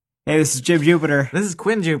Hey, this is Jim Jupiter. This is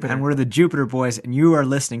Quinn Jupiter. And we're the Jupiter Boys, and you are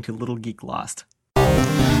listening to Little Geek Lost.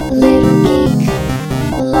 Little Geek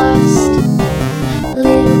Lost.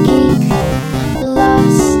 Little Geek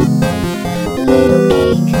Lost. Little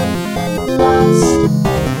Geek Lost.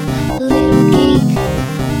 Little Geek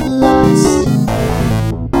Lost.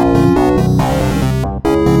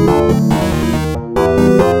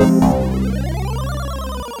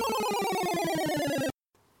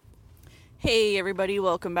 Hey everybody,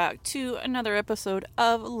 welcome back to another episode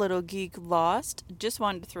of Little Geek Lost. Just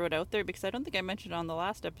wanted to throw it out there because I don't think I mentioned it on the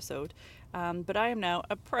last episode, but I am now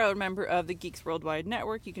a proud member of the Geeks Worldwide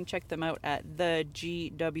Network. You can check them out at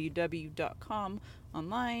thegww.com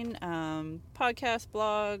online. Podcasts,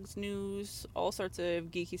 blogs, news, all sorts of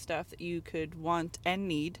geeky stuff that you could want and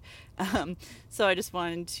need. So I just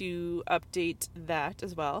wanted to update that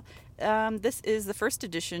as well. This is the first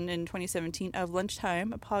edition in 2017 of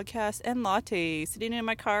Lunchtime, a podcast and latte. Sitting in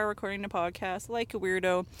my car recording a podcast like a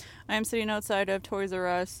weirdo. I am sitting outside of Toys R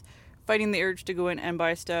Us, fighting the urge to go in and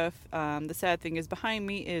buy stuff. The sad thing is behind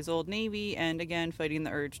me is Old Navy, and again fighting the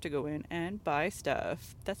urge to go in and buy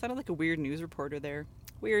stuff. That sounded like a weird news reporter there.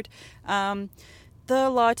 Weird. The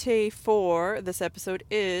latte for this episode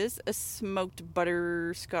is a smoked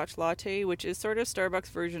butterscotch latte, which is sort of Starbucks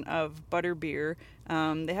version of butterbeer.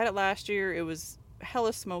 They had it last year. It was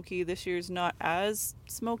hella smoky. This year's not as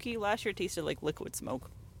smoky. Last year it tasted like liquid smoke,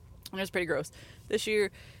 and it was pretty gross. This year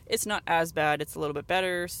it's not as bad. It's a little bit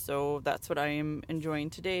better, so that's what I am enjoying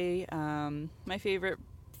today. My favorite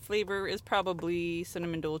flavor is probably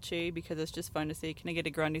cinnamon dolce because it's just fun to say, can I get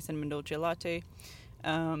a grande cinnamon dolce latte?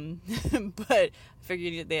 But I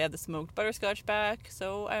figured they had the smoked butterscotch back,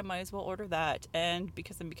 so I might as well order that. And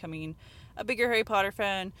because I'm becoming a bigger Harry Potter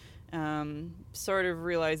fan, sort of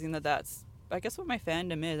realizing that that's, I guess, what my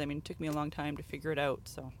fandom is. I mean, it took me a long time to figure it out,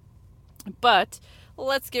 so. But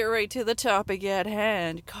let's get right to the topic at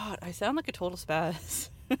hand. God, I sound like a total spaz.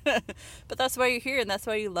 But that's why you're here, and that's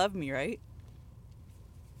why you love me, right?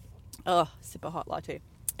 Oh, sip a hot latte.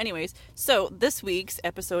 Anyways, so this week's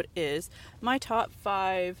episode is my top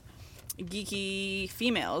 5 geeky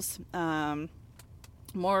females.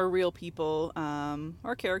 More real people,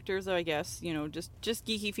 or characters, I guess, you know, just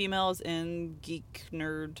geeky females in geek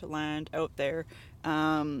nerd land out there.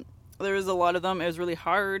 There was a lot of them. It was really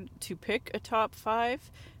hard to pick a top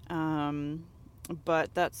 5,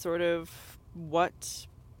 but that's sort of what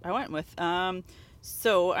I went with.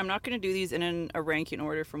 So I'm not going to do these in a ranking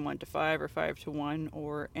order from 1 to 5 or 5 to 1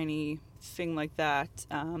 or anything like that,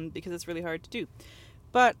 because it's really hard to do.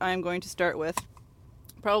 But I'm going to start with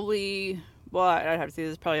probably, well, I'd have to say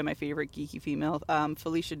this is probably my favorite geeky female,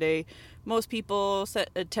 Felicia Day. Most people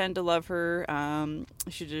tend to love her.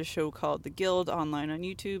 She did a show called The Guild online on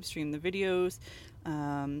YouTube, streamed the videos,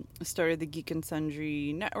 started the Geek and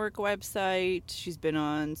Sundry Network website. She's been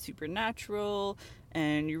on Supernatural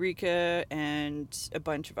and Eureka and a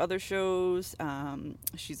bunch of other shows.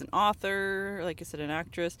 She's an author, like I said, an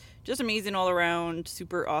actress. Just amazing all around,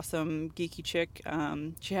 super awesome geeky chick.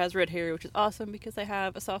 She has red hair, which is awesome because I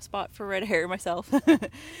have a soft spot for red hair myself.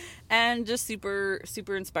 And just super,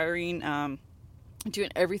 super inspiring.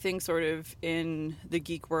 Doing everything sort of in the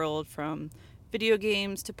geek world, from video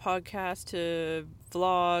games to podcasts to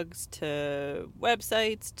vlogs to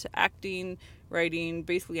websites to acting, writing,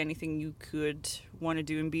 basically anything you could want to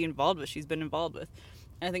do and be involved with, she's been involved with.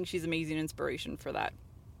 And I think she's amazing inspiration for that.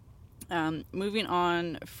 Moving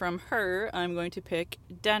on from her, I'm going to pick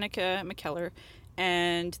Danica McKellar.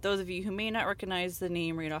 And those of you who may not recognize the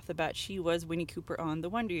name right off the bat, she was Winnie Cooper on The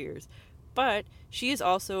Wonder Years. But she is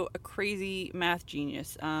also a crazy math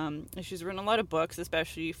genius. She's written a lot of books,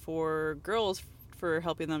 especially for girls, for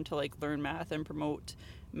helping them to like learn math and promote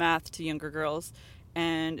math to younger girls,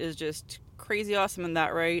 and is just crazy awesome in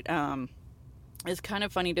that, right? It's kind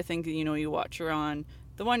of funny to think that, you know, you watch her on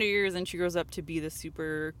The Wonder Years and she grows up to be this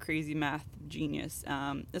super crazy math genius.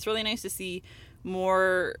 It's really nice to see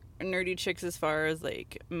more nerdy chicks as far as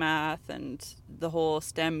like math and the whole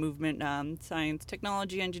STEM movement, science,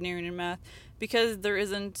 technology, engineering, and math, because there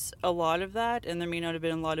isn't a lot of that, and there may not have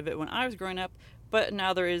been a lot of it when I was growing up, but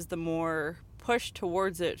now there is the more push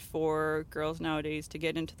towards it for girls nowadays to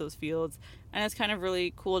get into those fields, and it's kind of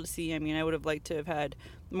really cool to see. I mean, I would have liked to have had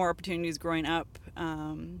more opportunities growing up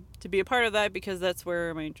to be a part of that, because that's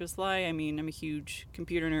where my interests lie. I mean, I'm a huge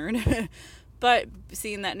computer nerd. But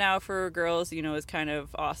seeing that now for girls, you know, is kind of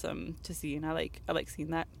awesome to see, and I like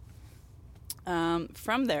seeing that.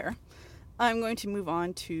 From there, I'm going to move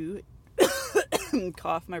on to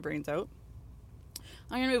cough my brains out.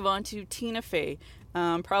 I'm going to move on to Tina Fey,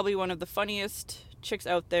 probably one of the funniest chicks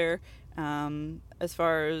out there. as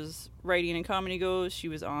far as writing and comedy goes, she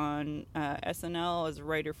was on SNL as a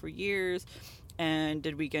writer for years and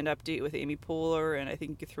did Weekend Update with Amy Poehler, and I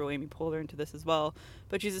think you could throw Amy Poehler into this as well.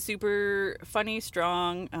 But she's a super funny,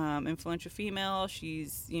 strong, influential female.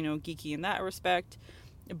 She's, geeky in that respect.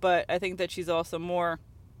 But I think that she's also more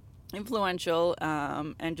influential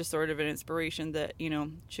and just sort of an inspiration that,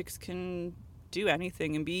 chicks can do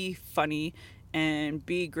anything and be funny and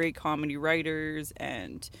be great comedy writers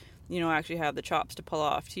and, actually have the chops to pull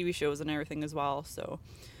off TV shows and everything as well. So,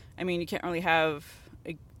 I mean, you can't really have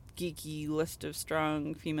a geeky list of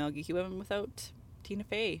strong female geeky women without Tina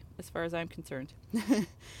Fey, as far as I'm concerned.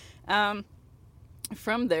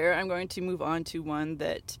 From there, I'm going to move on to one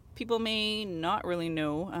that people may not really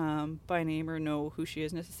know by name or know who she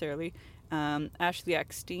is necessarily. Ashley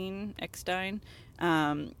Eckstein.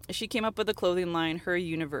 She came up with a clothing line, Her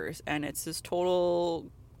Universe, and it's this total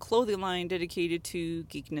clothing line dedicated to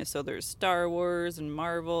geekness. So there's Star Wars and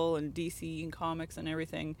Marvel and DC and comics and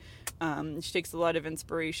everything. She takes a lot of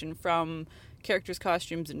inspiration from characters'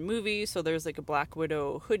 costumes in movies. So there's like a Black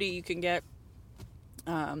Widow hoodie you can get.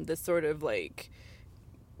 This sort of like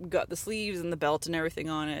got the sleeves and the belt and everything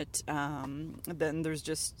on it. Then there's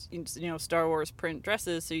just, Star Wars print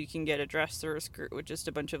dresses, so you can get a dress or a skirt with just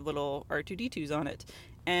a bunch of little R2-D2s on it.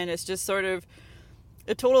 And it's just sort of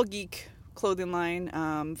a total geek clothing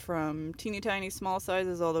line, from teeny tiny small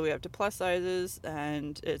sizes all the way up to plus sizes,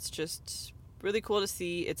 and it's just really cool to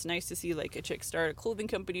see. It's nice to see like a chick start a clothing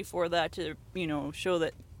company for that, to show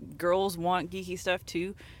that girls want geeky stuff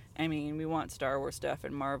too. I mean, we want Star Wars stuff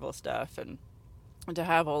and Marvel stuff, and to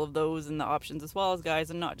have all of those and the options as well as guys,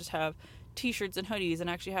 and not just have t-shirts and hoodies, and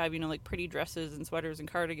actually have like pretty dresses and sweaters and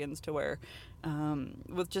cardigans to wear,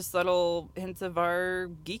 with just little hints of our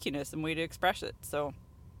geekiness and way to express it. So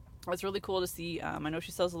it's really cool to see. I know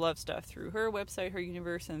she sells a lot of stuff through her website, Her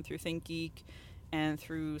Universe, and through Think Geek, and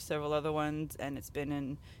through several other ones, and it's been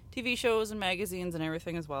in TV shows and magazines and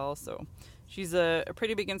everything as well. So she's a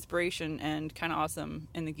pretty big inspiration, and kind of awesome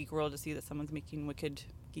in the geek world to see that someone's making wicked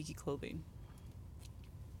geeky clothing.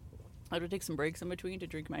 I have to take some breaks in between to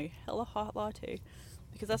drink my hella hot latte,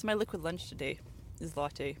 because that's my liquid lunch today, is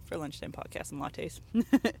latte for lunchtime podcast and lattes.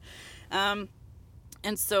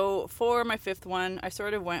 And so for my fifth one, I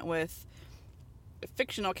sort of went with a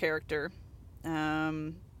fictional character,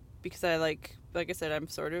 because I like I said, I'm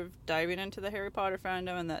sort of diving into the Harry Potter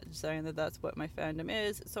fandom, and deciding that that's what my fandom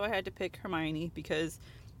is. So I had to pick Hermione, because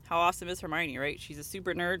how awesome is Hermione, right? She's a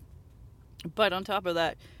super nerd, but on top of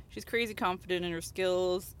that, she's crazy confident in her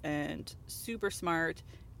skills and super smart,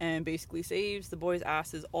 and basically saves the boys'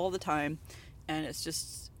 asses all the time. And it's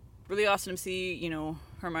just really awesome to see,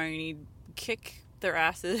 Hermione kick their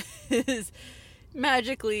asses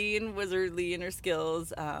magically and wizardly in her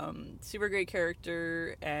skills. Super great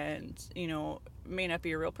character, and, may not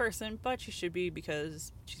be a real person, but she should be,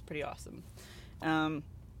 because she's pretty awesome.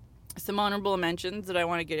 Some honorable mentions that I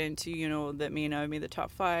want to get into, that may not have made the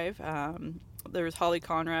top 5. There's Holly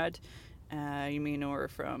Conrad. You may know her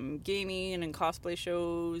from gaming and cosplay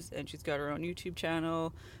shows, and she's got her own YouTube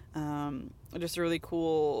channel. Just a really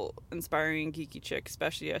cool, inspiring, geeky chick.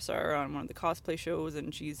 Especially I saw her on one of the cosplay shows,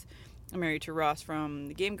 and she's married to Ross from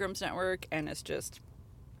the Game Grumps Network, and it's just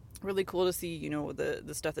really cool to see,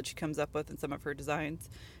 the stuff that she comes up with and some of her designs.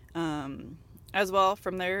 As well,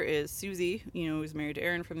 from there is Susie, who's married to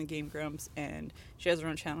Aaron from the Game Grumps, and she has her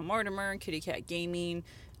own channel, Mortimer, and Kitty Cat Gaming.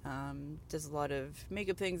 Does a lot of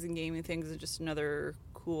makeup things and gaming things, and just another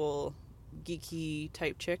cool, geeky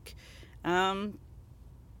type chick.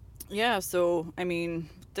 So, I mean,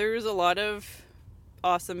 there's a lot of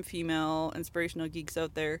awesome female inspirational geeks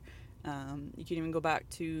out there. You can even go back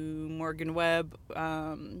to Morgan Webb,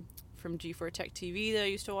 from G4 Tech TV that I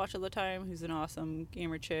used to watch all the time, who's an awesome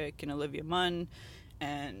gamer chick, and Olivia Munn,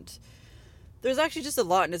 and there's actually just a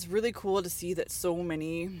lot, and it's really cool to see that so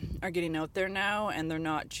many are getting out there now, and they're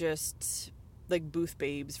not just like booth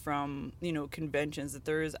babes from, conventions, that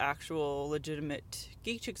there is actual legitimate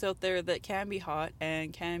geek chicks out there that can be hot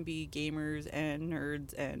and can be gamers and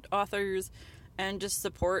nerds and authors and just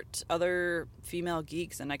support other female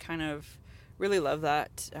geeks, and I kind of really love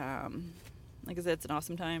that. Like I said, it's an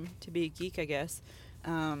awesome time to be a geek, I guess.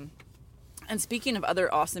 And speaking of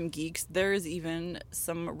other awesome geeks, there's even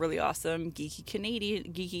some really awesome geeky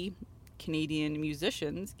Canadian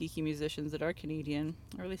musicians, geeky musicians that are Canadian.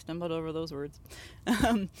 I really stumbled over those words.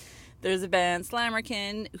 There's a band,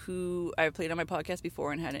 Slammerkin, who I've played on my podcast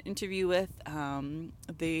before and had an interview with.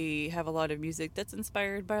 They have a lot of music that's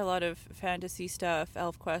inspired by a lot of fantasy stuff,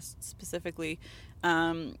 ElfQuest specifically.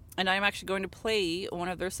 And I'm actually going to play one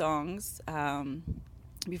of their songs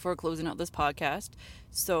before closing out this podcast.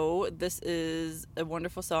 So this is a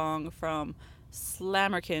wonderful song from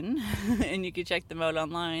Slammerkin, and you can check them out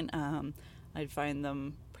online. I'd find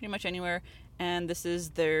them pretty much anywhere, and this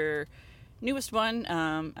is their newest one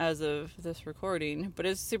as of this recording, but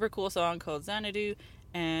it's a super cool song called Xanadu,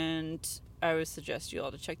 and I would suggest you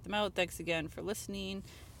all to check them out. Thanks again for listening,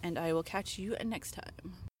 and I will catch you next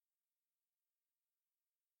time.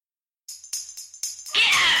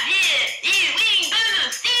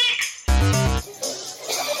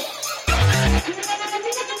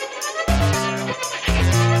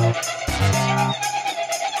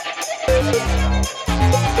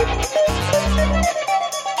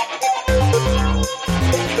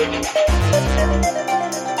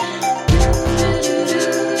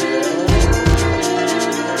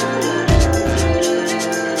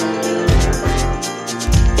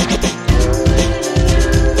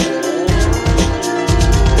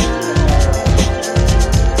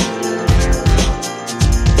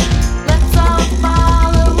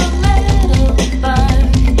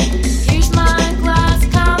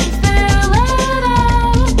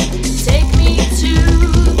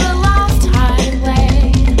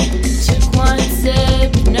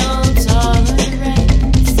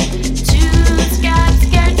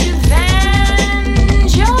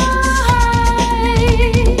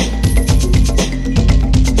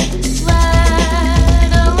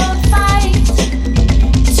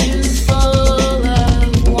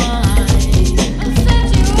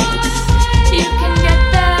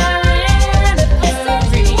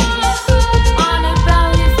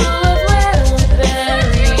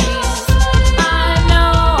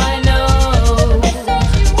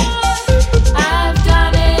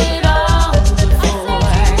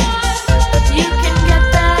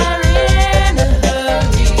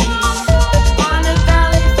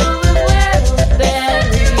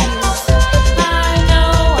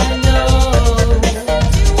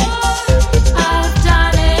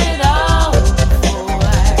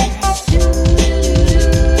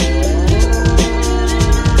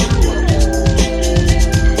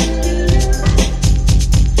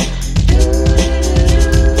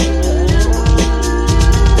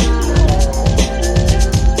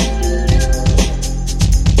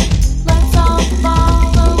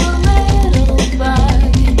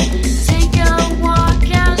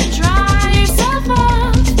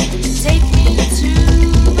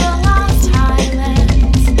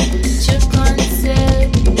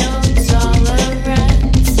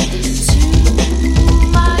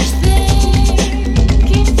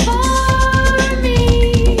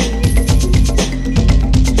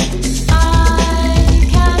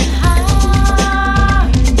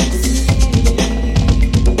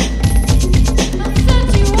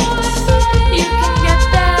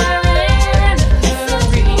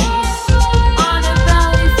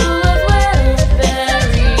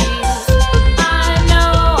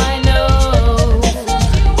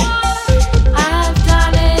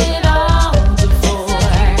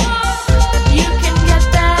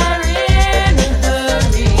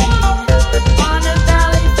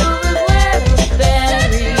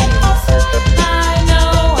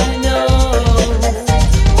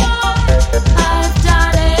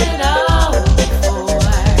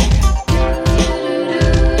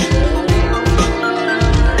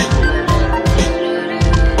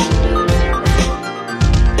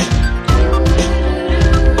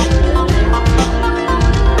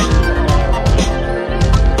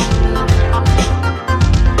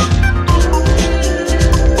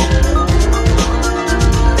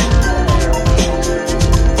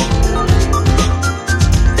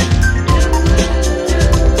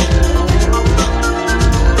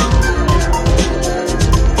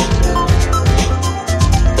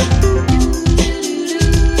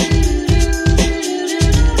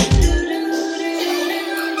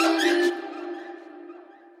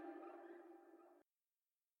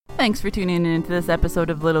 Thanks for tuning in to this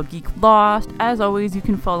episode of Little Geek Lost. As always, you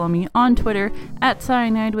can follow me on Twitter at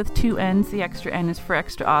Cyanide with 2 N's. The extra N is for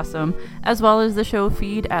extra awesome, as well as the show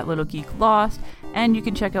feed at Little Geek Lost. And you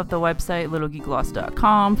can check out the website,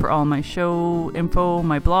 littlegeeklost.com, for all my show info,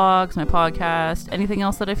 my blogs, my podcast, anything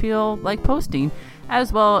else that I feel like posting.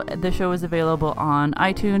 As well, the show is available on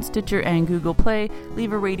iTunes, Stitcher, and Google Play.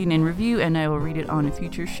 Leave a rating and review, and I will read it on a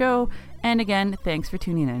future show. And again, thanks for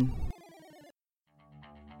tuning in.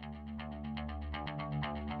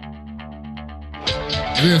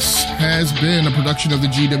 This has been a production of the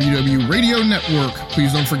GWW Radio Network.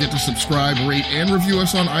 Please don't forget to subscribe, rate, and review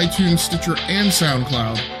us on iTunes, Stitcher, and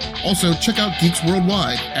SoundCloud. Also, check out Geeks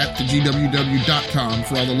Worldwide at thegww.com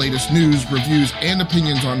for all the latest news, reviews, and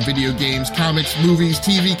opinions on video games, comics, movies,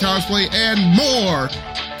 TV, cosplay, and more.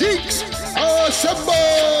 Geeks,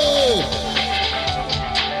 assemble!